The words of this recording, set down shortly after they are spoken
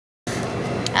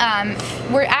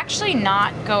We're actually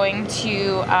not going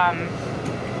to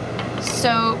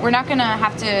we're not going to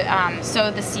have to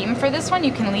sew the seam for this one.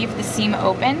 You can leave the seam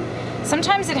open.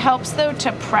 Sometimes it helps though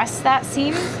to press that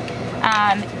seam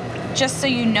just so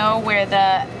you know where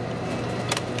the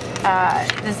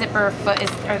zipper foot is,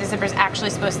 or the zipper is actually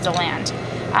supposed to land.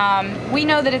 We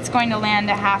know that it's going to land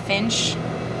a 1/2 inch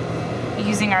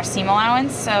using our seam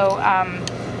allowance, so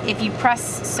if you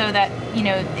press so that you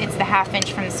know it's the 1/2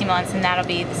 inch from the seam allowance, then that'll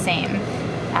be the same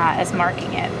as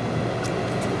marking it.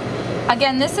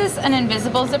 Again, this is an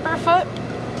invisible zipper foot.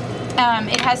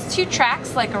 It has 2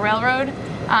 tracks like a railroad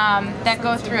that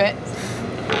go through it,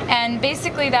 and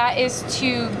basically that is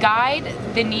to guide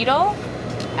the needle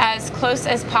as close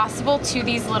as possible to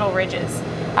these little ridges.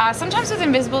 Sometimes with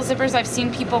invisible zippers I've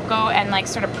seen people go and like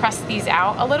sort of press these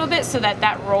out a little bit so that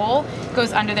that roll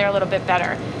goes under there a little bit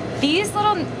better. These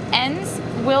little ends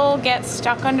will get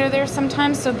stuck under there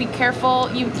sometimes, so be careful.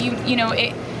 You know,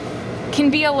 it can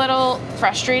be a little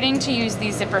frustrating to use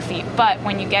these zipper feet, but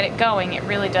when you get it going, it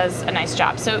really does a nice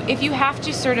job. So if you have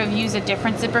to sort of use a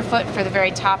different zipper foot for the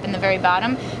very top and the very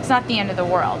bottom, it's not the end of the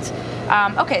world.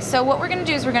 Okay, so what we're gonna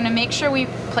do is we're gonna make sure we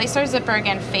place our zipper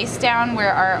again face down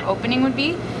where our opening would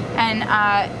be, and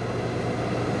I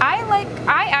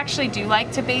actually do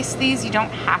like to baste these. You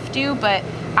don't have to, but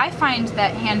I find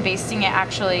that hand basting it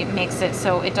actually makes it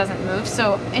so it doesn't move.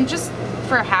 So, and just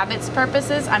for habits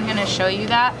purposes, I'm going to show you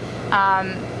that.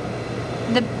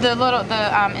 The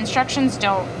instructions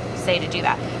don't say to do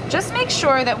that. Just make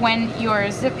sure that when your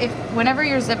whenever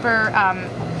your zipper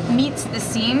meets the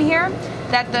seam here,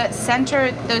 that the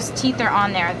center, those teeth are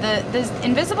on there. The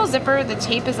invisible zipper, the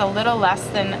tape is a little less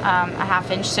than a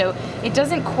 1/2 inch, so it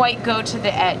doesn't quite go to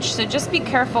the edge. So just be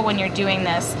careful when you're doing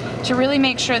this to really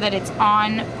make sure that it's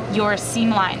on your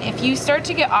seam line. If you start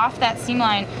to get off that seam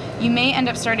line, you may end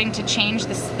up starting to change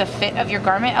the fit of your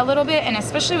garment a little bit, and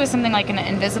especially with something like an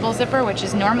invisible zipper, which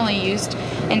is normally used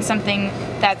in something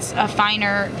that's a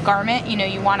finer garment, you know,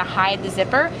 you want to hide the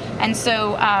zipper. And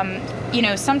so you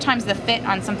know, sometimes the fit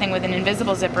on something with an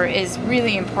invisible zipper is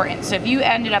really important. So if you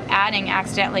ended up adding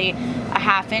accidentally a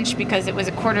 1/2 inch because it was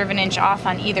a 1/4 inch off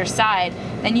on either side,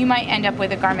 then you might end up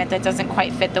with a garment that doesn't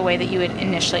quite fit the way that you had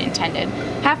initially intended.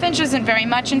 1/2 inch isn't very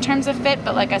much in terms of fit,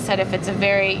 but like I said, if it's a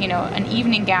very, you know, an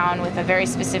evening gown with a very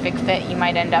specific fit, you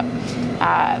might end up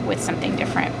with something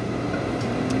different.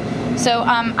 So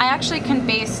I actually can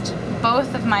baste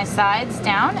both of my sides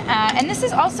down, and this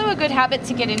is also a good habit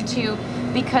to get into,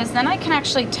 because then I can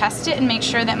actually test it and make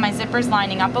sure that my zipper's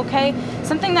lining up okay.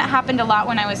 Something that happened a lot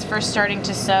when I was first starting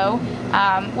to sew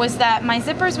was that my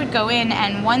zippers would go in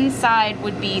and one side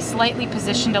would be slightly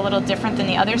positioned a little different than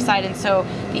the other side, and so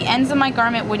the ends of my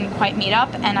garment wouldn't quite meet up,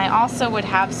 and I also would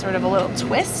have sort of a little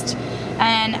twist,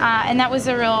 and that was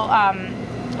a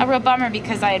real bummer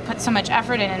because I had put so much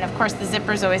effort in, and of course the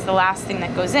zipper is always the last thing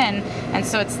that goes in, and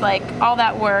so it's like all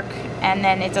that work and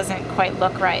then it doesn't quite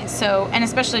look right. So, and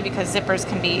especially because zippers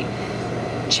can be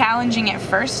challenging at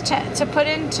first to put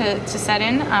in, to set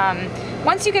in.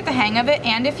 Once you get the hang of it,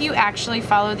 and if you actually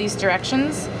follow these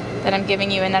directions that I'm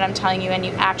giving you and that I'm telling you, and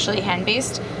you actually hand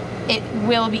baste, it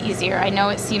will be easier. I know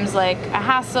it seems like a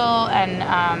hassle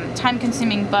and time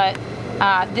consuming, but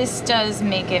this does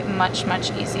make it much,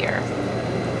 much easier.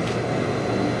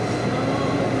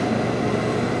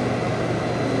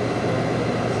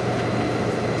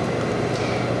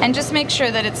 And just make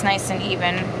sure that it's nice and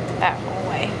even that whole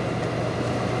way.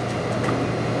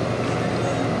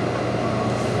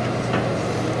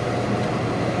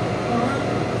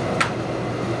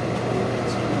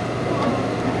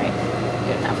 All right,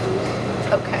 good enough.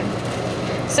 Okay.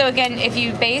 So again, if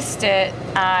you baste it,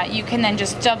 you can then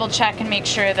just double check and make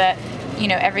sure that, you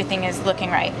know, everything is looking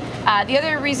right. The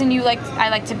other reason I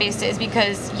like to baste it is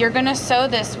because you're gonna sew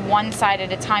this one side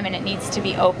at a time and it needs to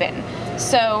be open.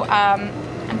 So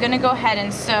I'm gonna go ahead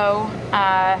and sew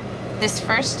this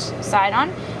first side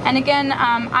on. And again,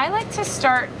 I like to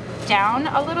start down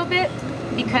a little bit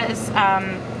because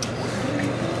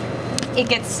it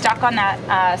gets stuck on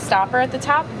that stopper at the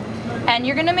top. And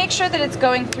you're gonna make sure that it's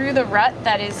going through the rut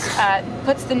that is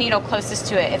puts the needle closest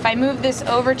to it. If I move this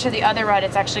over to the other rut,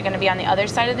 it's actually gonna be on the other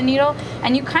side of the needle.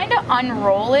 And you kind of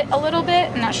unroll it a little bit.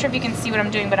 I'm not sure if you can see what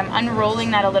I'm doing, but I'm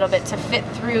unrolling that a little bit to fit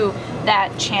through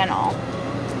that channel.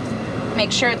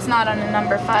 Make sure it's not on a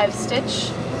number 5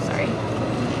 stitch, sorry.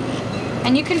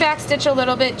 And you can back stitch a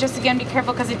little bit, just again be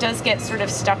careful because it does get sort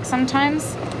of stuck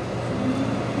sometimes.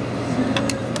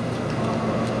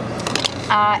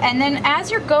 And then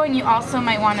as you're going, you also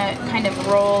might want to kind of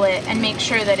roll it and make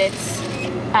sure that it's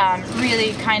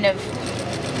really kind of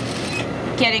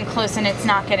getting close and it's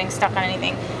not getting stuck on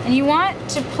anything. And you want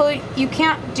to pull, you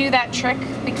can't do that trick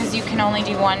because you can only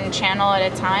do one channel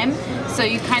at a time. So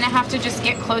you kind of have to just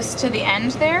get close to the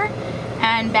end there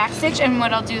and backstitch. And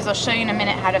what I'll do is I'll show you in a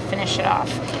minute how to finish it off.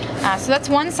 So that's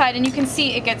one side, and you can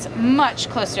see it gets much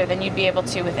closer than you'd be able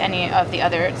to with any of the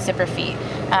other zipper feet.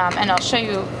 And I'll show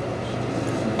you,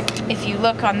 if you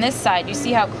look on this side, you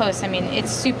see how close. I mean,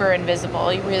 it's super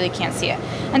invisible. You really can't see it.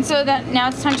 And so that now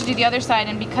it's time to do the other side,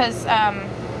 and because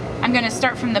I'm going to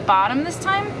start from the bottom this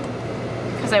time,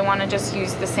 because I want to just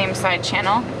use the same side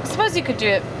channel. I suppose you could do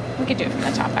it, we could do it from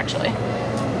the top actually.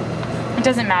 It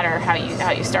doesn't matter how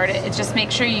you start it. It's just make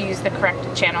sure you use the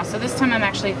correct channel. So this time I'm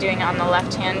actually doing it on the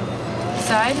left hand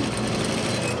side.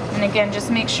 And again, just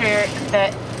make sure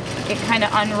that it kind of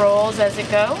unrolls as it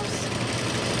goes.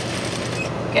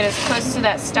 Get as close to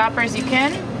that stopper as you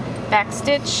can. Back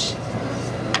stitch.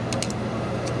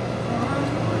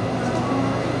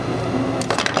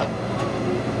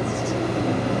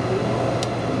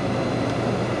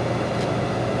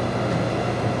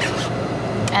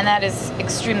 And that is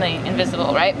extremely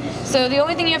invisible, right? So the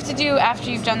only thing you have to do after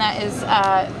you've done that is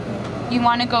you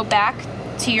want to go back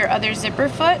to your other zipper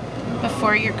foot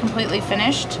before you're completely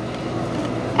finished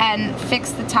and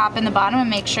fix the top and the bottom and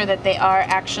make sure that they are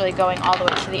actually going all the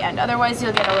way to the end. Otherwise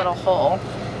you'll get a little hole.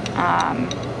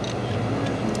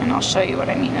 And I'll show you what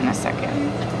I mean in a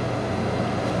second.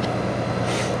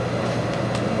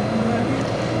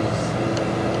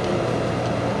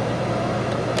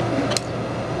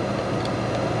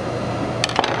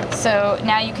 So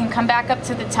now you can come back up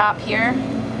to the top here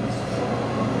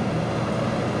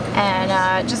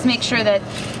and just make sure that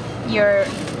your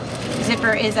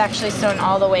zipper is actually sewn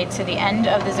all the way to the end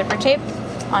of the zipper tape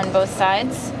on both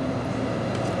sides.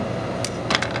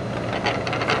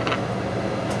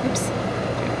 Oops.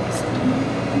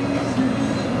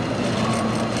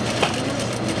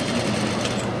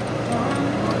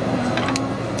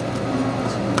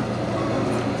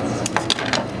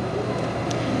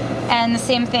 And the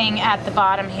same thing at the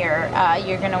bottom here.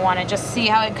 You're going to want to just see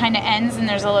how it kind of ends, and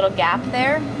there's a little gap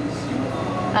there.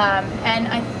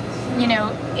 And you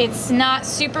know, it's not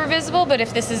super visible, but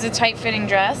if this is a tight-fitting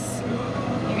dress,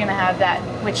 you're going to have that,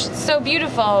 which is so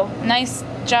beautiful. Nice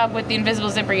job with the invisible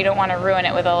zipper. You don't want to ruin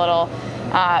it with a little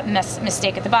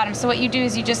mistake at the bottom. So what you do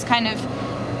is you just kind of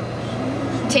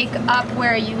take up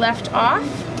where you left off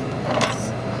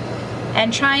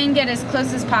and try and get as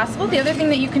close as possible. The other thing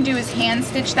that you can do is hand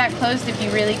stitch that closed if you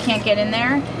really can't get in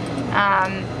there.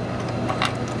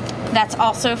 That's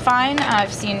also fine.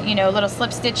 I've seen, you know, a little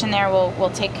slip stitch in there will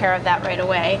take care of that right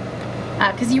away.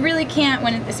 Because you really can't,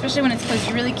 especially when it's closed,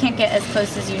 you really can't get as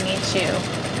close as you need to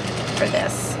for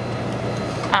this.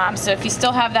 So if you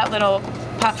still have that little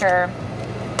pucker,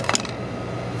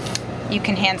 you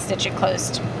can hand stitch it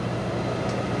closed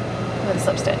with a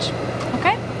slip stitch.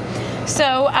 Okay?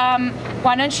 So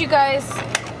why don't you guys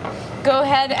go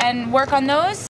ahead and work on those?